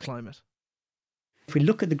effects on the climate. If we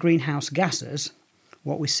look at the greenhouse gases,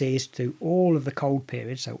 what we see is through all of the cold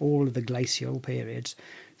periods, so all of the glacial periods,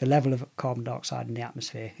 the level of carbon dioxide in the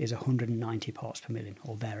atmosphere is 190 parts per million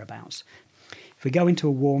or thereabouts. If we go into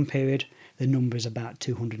a warm period, the number is about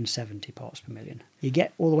 270 parts per million. You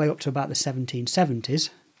get all the way up to about the 1770s,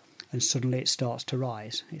 and suddenly it starts to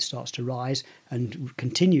rise. It starts to rise and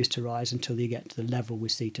continues to rise until you get to the level we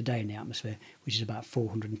see today in the atmosphere, which is about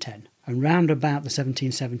 410. And round about the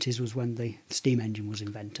 1770s was when the steam engine was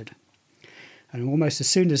invented. And almost as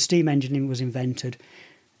soon as the steam engine was invented,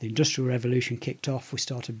 the Industrial Revolution kicked off. We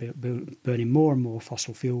started burning more and more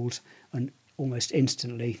fossil fuels, and almost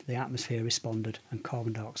instantly the atmosphere responded and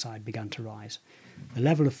carbon dioxide began to rise. The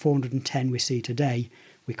level of 410 we see today,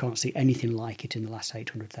 we can't see anything like it in the last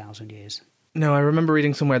 800,000 years. Now, I remember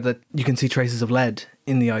reading somewhere that you can see traces of lead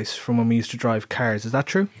in the ice from when we used to drive cars. Is that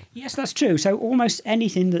true? Yes, that's true. So almost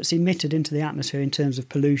anything that's emitted into the atmosphere in terms of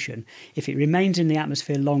pollution, if it remains in the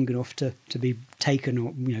atmosphere long enough to be taken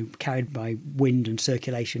or carried by wind and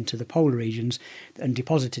circulation to the polar regions and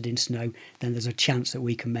deposited in snow, then there's a chance that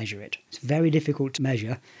we can measure it. It's very difficult to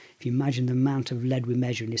measure. If you imagine the amount of lead we're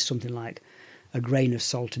measuring is something like a grain of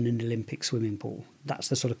salt in an Olympic swimming pool. That's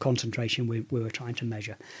the sort of concentration we were trying to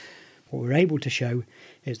measure. What we're able to show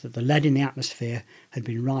is that the lead in the atmosphere had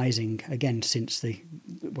been rising again since the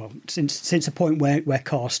point where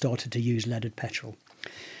cars started to use leaded petrol.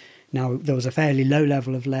 Now, there was a fairly low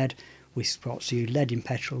level of lead. We started to use lead in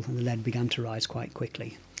petrol, and the lead began to rise quite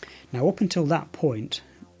quickly. Now, up until that point,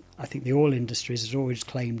 I think the oil industries has always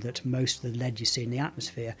claimed that most of the lead you see in the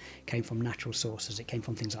atmosphere came from natural sources. It came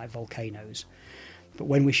from things like volcanoes. But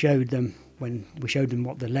when we showed them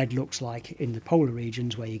what the lead looks like in the polar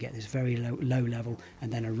regions, where you get this very low level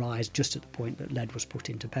and then a rise just at the point that lead was put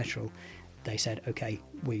into petrol, they said, OK,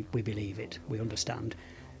 we believe it, we understand.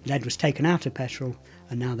 Lead was taken out of petrol,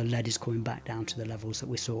 and now the lead is coming back down to the levels that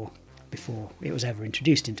we saw before it was ever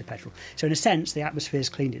introduced into petrol. So in a sense, the atmosphere's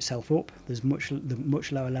cleaned itself up. There's much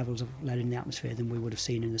lower levels of lead in the atmosphere than we would have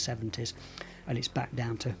seen in the 70s, and it's back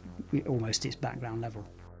down to almost its background level.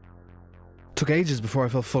 Took ages before I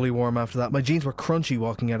felt fully warm after that. My jeans were crunchy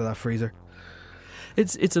walking out of that freezer.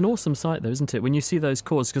 It's an awesome sight, though, isn't it? When you see those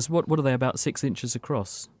cores, because what are they, about 6 inches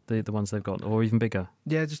across, the ones they've got, or even bigger?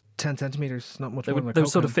 Yeah, just 10 centimetres, not much they more would, than they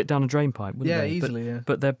would sort of fit down a drain pipe, wouldn't they? Yeah, easily,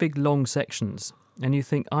 But they're big, long sections, and you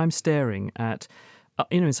think, I'm staring at...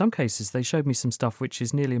 in some cases, they showed me some stuff which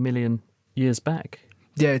is nearly 1 million years back.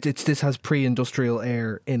 Yeah, this has pre-industrial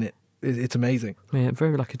air in it. It's amazing. Yeah,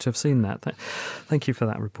 very lucky to have seen that. Thank you for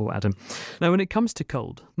that report, Adam. Now, when it comes to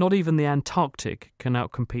cold, not even the Antarctic can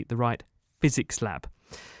outcompete the Wright Physics Lab.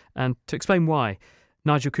 And to explain why,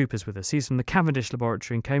 Nigel Cooper's with us. He's from the Cavendish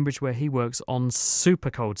Laboratory in Cambridge, where he works on super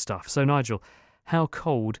cold stuff. So, Nigel, how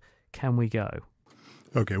cold can we go?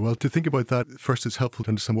 Okay, well, to think about that, first it's helpful to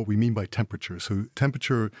understand what we mean by temperature. So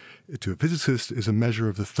temperature, to a physicist, is a measure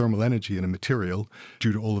of the thermal energy in a material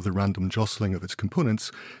due to all of the random jostling of its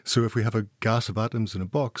components. So if we have a gas of atoms in a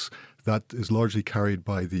box, that is largely carried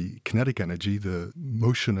by the kinetic energy, the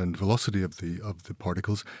motion and velocity of the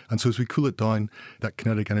particles. And so as we cool it down, that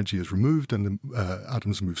kinetic energy is removed and the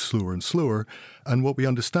atoms move slower and slower. And what we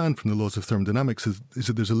understand from the laws of thermodynamics is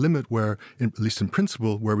that there's a limit where, at least in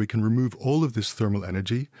principle, where we can remove all of this thermal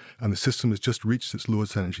energy and the system has just reached its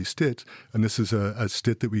lowest energy state. And this is a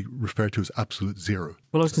state that we refer to as absolute zero.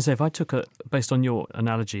 Well, I was going to say, if I took based on your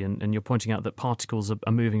analogy and you're pointing out that particles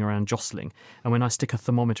are moving around jostling, and when I stick a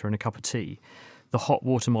thermometer in a cup of tea, the hot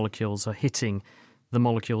water molecules are hitting the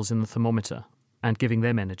molecules in the thermometer and giving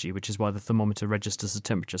them energy, which is why the thermometer registers the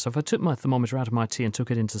temperature. So if I took my thermometer out of my tea and took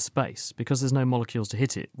it into space, because there's no molecules to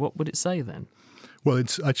hit it, what would it say then? Well,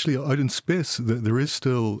 it's actually out in space. There is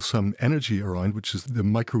still some energy around, which is the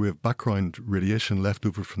microwave background radiation left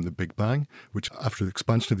over from the Big Bang, which after the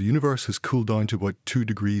expansion of the universe has cooled down to about 2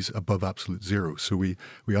 degrees above absolute zero. So we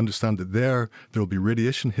understand that there will be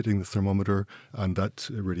radiation hitting the thermometer, and that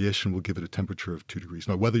radiation will give it a temperature of 2 degrees.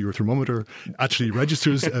 Now, whether your thermometer actually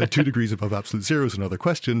registers 2 degrees above absolute zero is another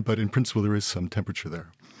question, but in principle there is some temperature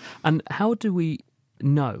there. And how do we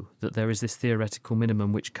know that there is this theoretical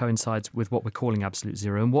minimum which coincides with what we're calling absolute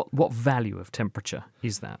zero, and what value of temperature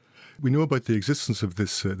is that? We know about the existence of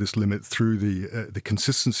this limit through the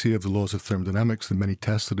consistency of the laws of thermodynamics, the many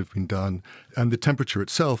tests that have been done, and the temperature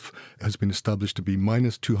itself has been established to be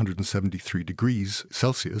minus 273 degrees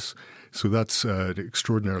Celsius. So that's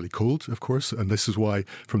extraordinarily cold, of course, and this is why,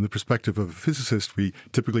 from the perspective of a physicist, we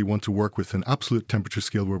typically want to work with an absolute temperature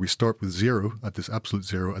scale where we start with zero at this absolute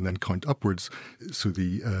zero and then count upwards. So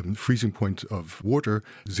the freezing point of water,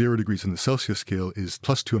 0 degrees in the Celsius scale, is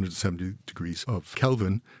plus 270 degrees of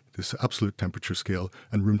Kelvin, this absolute temperature scale,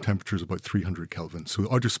 and room temperature is about 300 Kelvin.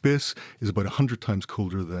 So outer space is about 100 times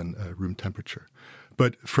colder than room temperature.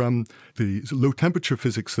 But from the low temperature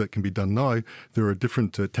physics that can be done now, there are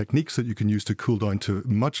different techniques that you can use to cool down to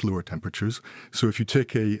much lower temperatures. So if you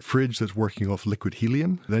take a fridge that's working off liquid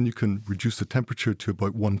helium, then you can reduce the temperature to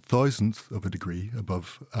about 1,000th of a degree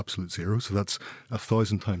above absolute zero. So that's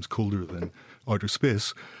 1,000 times colder than outer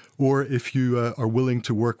space. Or if you are willing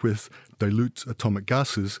to work with dilute atomic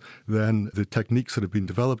gases, then the techniques that have been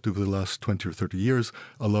developed over the last 20 or 30 years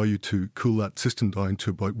allow you to cool that system down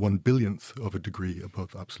to about 1/1000th of a degree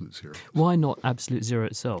above absolute zero. Why not absolute zero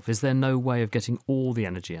itself? Is there no way of getting all the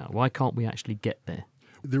energy out? Why can't we actually get there?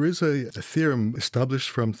 There is a theorem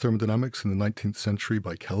established from thermodynamics in the 19th century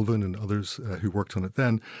by Kelvin and others who worked on it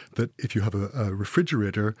then, that if you have a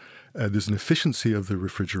refrigerator, there's an efficiency of the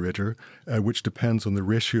refrigerator which depends on the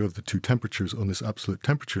ratio of the two temperatures on this absolute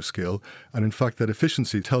temperature scale. And in fact, that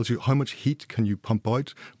efficiency tells you how much heat can you pump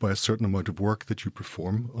out by a certain amount of work that you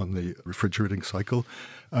perform on the refrigerating cycle.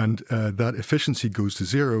 And that efficiency goes to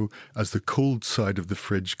zero as the cold side of the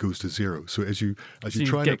fridge goes to zero. So as you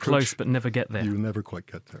try and get approach, close but never get there. You never quite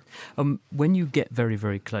get there. When you get very,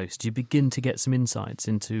 very close, do you begin to get some insights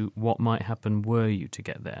into what might happen were you to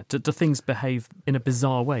get there? Do things behave in a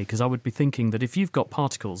bizarre way? Because I would be thinking that if you've got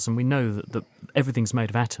particles, and we know that everything's made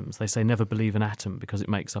of atoms, they say never believe an atom because it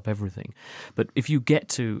makes up everything. But if you get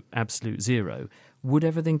to absolute zero, would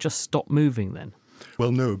everything just stop moving then?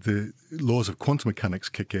 Well, no, the laws of quantum mechanics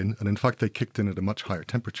kick in, and in fact they kicked in at a much higher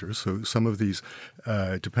temperature. So some of these,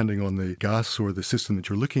 depending on the gas or the system that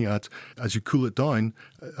you're looking at, as you cool it down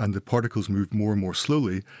and the particles move more and more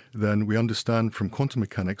slowly, then we understand from quantum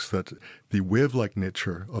mechanics that the wave-like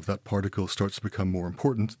nature of that particle starts to become more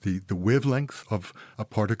important. The wavelength of a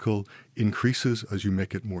particle increases as you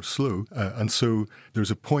make it more slow. And so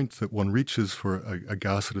there's a point that one reaches for a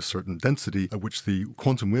gas at a certain density at which the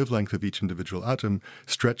quantum wavelength of each individual atom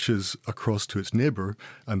stretches across to its neighbour,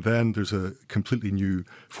 and then there's a completely new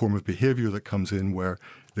form of behaviour that comes in where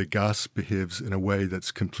the gas behaves in a way that's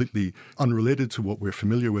completely unrelated to what we're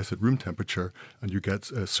familiar with at room temperature, and you get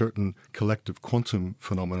a certain collective quantum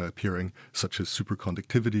phenomena appearing, such as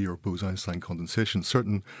superconductivity or Bose-Einstein condensation,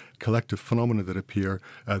 certain collective phenomena that appear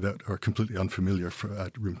that are completely unfamiliar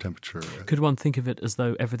at room temperature. Could one think of it as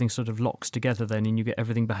though everything sort of locks together then and you get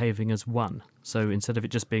everything behaving as one? So instead of it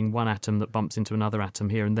just being one atom that bumps into another atom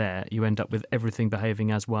here and there, you end up with everything behaving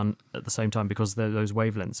as one at the same time because those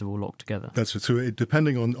wavelengths are all locked together. That's it. So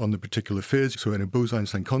depending on the particular phase. So in a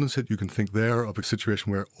Bose-Einstein condensate, you can think there of a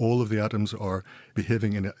situation where all of the atoms are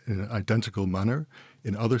behaving in an identical manner.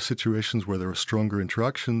 In other situations where there are stronger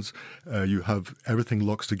interactions, you have everything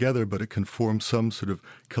locks together, but it can form some sort of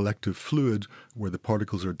collective fluid where the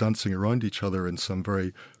particles are dancing around each other in some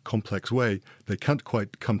very complex way. They can't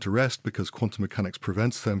quite come to rest because quantum mechanics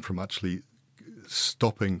prevents them from actually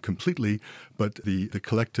stopping completely, but the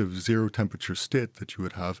collective zero temperature state that you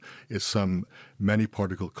would have is some many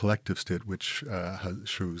particle collective state which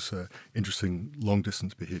shows interesting long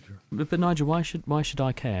distance behavior. But Nigel, why should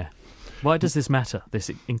I care? Why does this matter,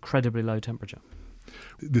 this incredibly low temperature?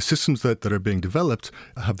 The systems that are being developed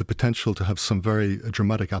have the potential to have some very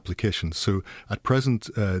dramatic applications. So at present,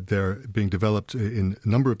 they're being developed in a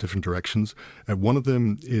number of different directions. One of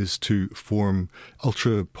them is to form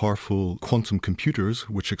ultra-powerful quantum computers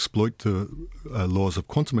which exploit the laws of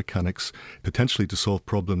quantum mechanics, potentially to solve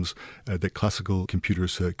problems that classical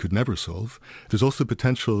computers could never solve. There's also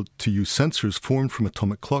potential to use sensors formed from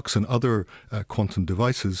atomic clocks and other quantum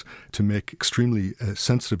devices to make extremely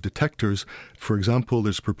sensitive detectors. For example,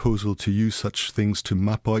 there's a proposal to use such things to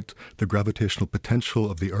map out the gravitational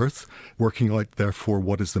potential of the Earth, working out, therefore,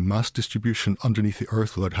 what is the mass distribution underneath the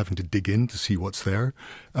Earth without having to dig in to see what's there.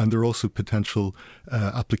 And there are also potential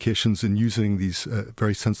applications in using these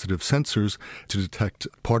very sensitive sensors to detect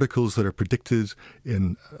particles that are predicted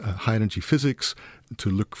in high-energy physics, to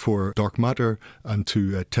look for dark matter, and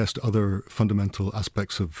to test other fundamental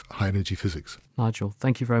aspects of high-energy physics. Nigel,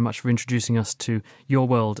 thank you very much for introducing us to your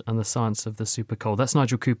world and the science of the supercold. That's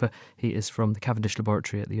Nigel Cooper. He is from the Cavendish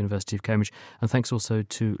Laboratory at the University of Cambridge. And thanks also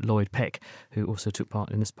to Lloyd Peck, who also took part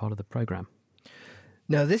in this part of the programme.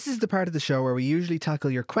 Now, this is the part of the show where we usually tackle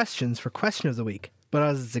your questions for Question of the Week. But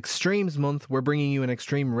as it's Extremes Month, we're bringing you an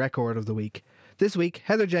extreme record of the week. This week,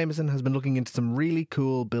 Heather Jameson has been looking into some really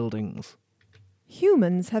cool buildings.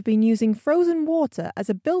 Humans have been using frozen water as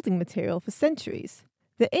a building material for centuries.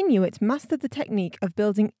 The Inuit mastered the technique of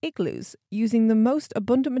building igloos using the most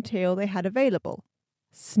abundant material they had available: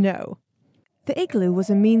 snow. The igloo was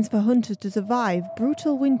a means for hunters to survive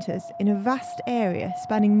brutal winters in a vast area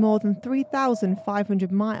spanning more than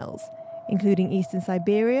 3,500 miles, including eastern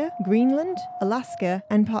Siberia, Greenland, Alaska,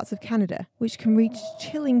 and parts of Canada, which can reach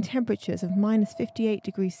chilling temperatures of minus 58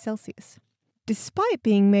 degrees Celsius. Despite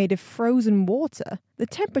being made of frozen water, the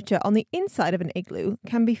temperature on the inside of an igloo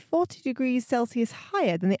can be 40 degrees Celsius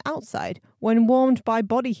higher than the outside when warmed by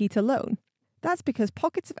body heat alone. That's because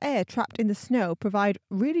pockets of air trapped in the snow provide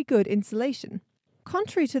really good insulation.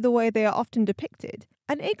 Contrary to the way they are often depicted,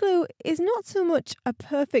 an igloo is not so much a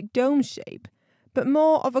perfect dome shape, but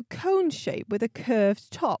more of a cone shape with a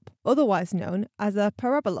curved top, otherwise known as a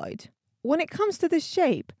paraboloid. When it comes to this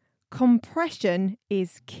shape, compression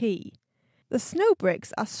is key. The snow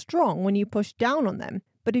bricks are strong when you push down on them,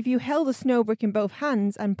 but if you held a snow brick in both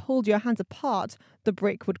hands and pulled your hands apart, the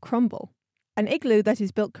brick would crumble. An igloo that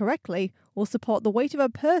is built correctly will support the weight of a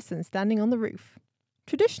person standing on the roof.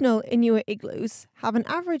 Traditional Inuit igloos have an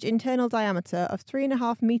average internal diameter of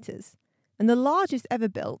 3.5 metres, and the largest ever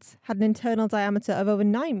built had an internal diameter of over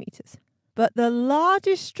 9 metres. But the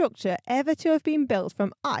largest structure ever to have been built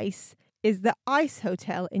from ice is the Ice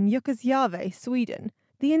Hotel in Jukkasjärvi, Sweden.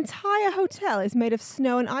 The entire hotel is made of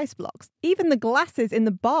snow and ice blocks. Even the glasses in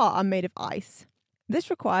the bar are made of ice. This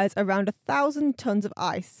requires around 1,000 tons of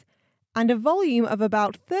ice and a volume of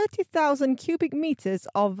about 30,000 cubic metres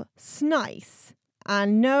of snice.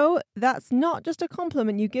 And no, that's not just a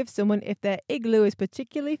compliment you give someone if their igloo is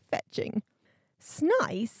particularly fetching.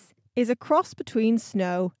 Snice is a cross between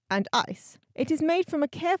snow and ice. It is made from a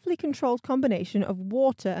carefully controlled combination of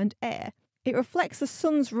water and air. It reflects the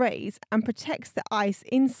sun's rays and protects the ice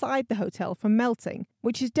inside the hotel from melting,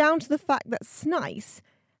 which is down to the fact that snice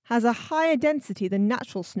has a higher density than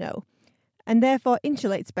natural snow and therefore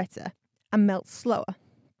insulates better and melts slower.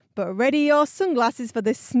 But ready your sunglasses for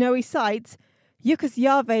this snowy sight.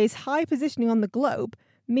 Jukkasjärvi's high positioning on the globe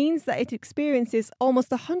means that it experiences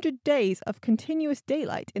almost 100 days of continuous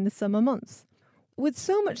daylight in the summer months. With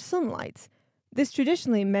so much sunlight, this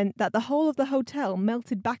traditionally meant that the whole of the hotel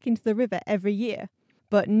melted back into the river every year.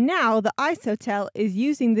 But now the Ice Hotel is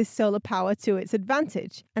using this solar power to its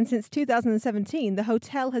advantage, and since 2017 the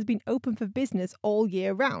hotel has been open for business all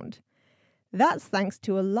year round. That's thanks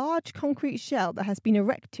to a large concrete shell that has been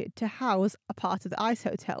erected to house a part of the Ice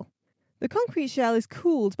Hotel. The concrete shell is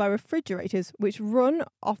cooled by refrigerators which run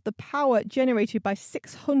off the power generated by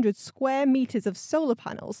 600 square metres of solar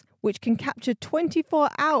panels, which can capture 24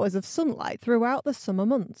 hours of sunlight throughout the summer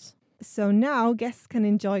months. So now guests can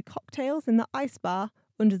enjoy cocktails in the ice bar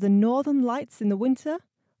under the northern lights in the winter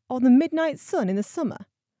or the midnight sun in the summer.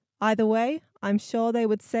 Either way, I'm sure they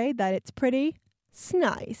would say that it's pretty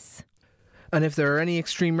snice. And if there are any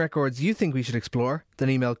extreme records you think we should explore, then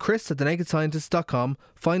email chris@thenakedscientists.com,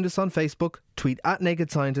 find us on Facebook, tweet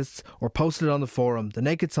 @NakedScientists, or post it on the forum,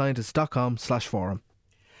 thenakedscientists.com/forum.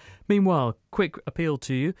 Meanwhile, quick appeal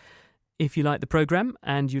to you. If you like the programme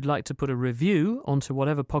and you'd like to put a review onto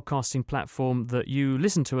whatever podcasting platform that you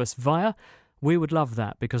listen to us via, we would love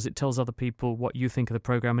that because it tells other people what you think of the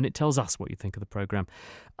programme and it tells us what you think of the programme.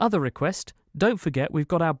 Other request, don't forget we've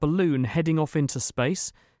got our balloon heading off into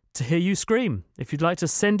space to hear you scream. If you'd like to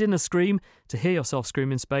send in a scream to hear yourself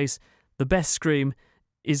scream in space, the best scream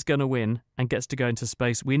is going to win and gets to go into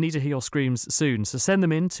space. We need to hear your screams soon. So send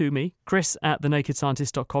them in to me,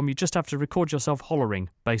 chris@thenakedscientist.com. You just have to record yourself hollering,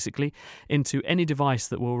 basically, into any device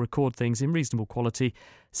that will record things in reasonable quality.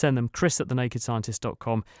 Send them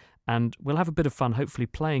chris@thenakedscientist.com. And we'll have a bit of fun, hopefully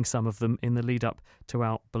playing some of them in the lead up to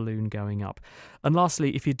our balloon going up. And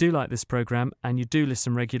lastly, if you do like this programme and you do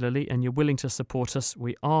listen regularly and you're willing to support us,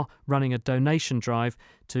 we are running a donation drive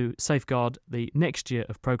to safeguard the next year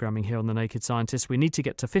of programming here on The Naked Scientist. We need to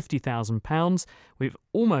get to £50,000. We've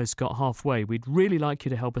almost got halfway. We'd really like you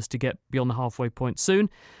to help us to get beyond the halfway point soon.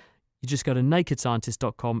 You just go to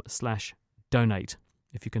nakedscientist.com/donate.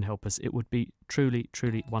 If you can help us, it would be truly,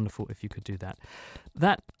 truly wonderful if you could do that.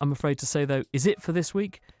 That, I'm afraid to say, though, is it for this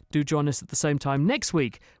week. Do join us at the same time next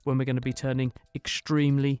week when we're going to be turning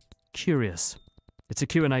extremely curious. It's a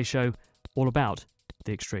Q&A show all about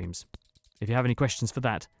the extremes. If you have any questions for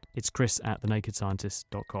that, it's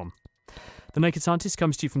chris@thenakedscientist.com. The Naked Scientist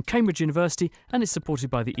comes to you from Cambridge University and is supported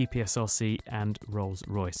by the EPSRC and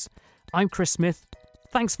Rolls-Royce. I'm Chris Smith.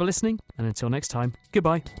 Thanks for listening, and until next time,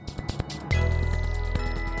 goodbye.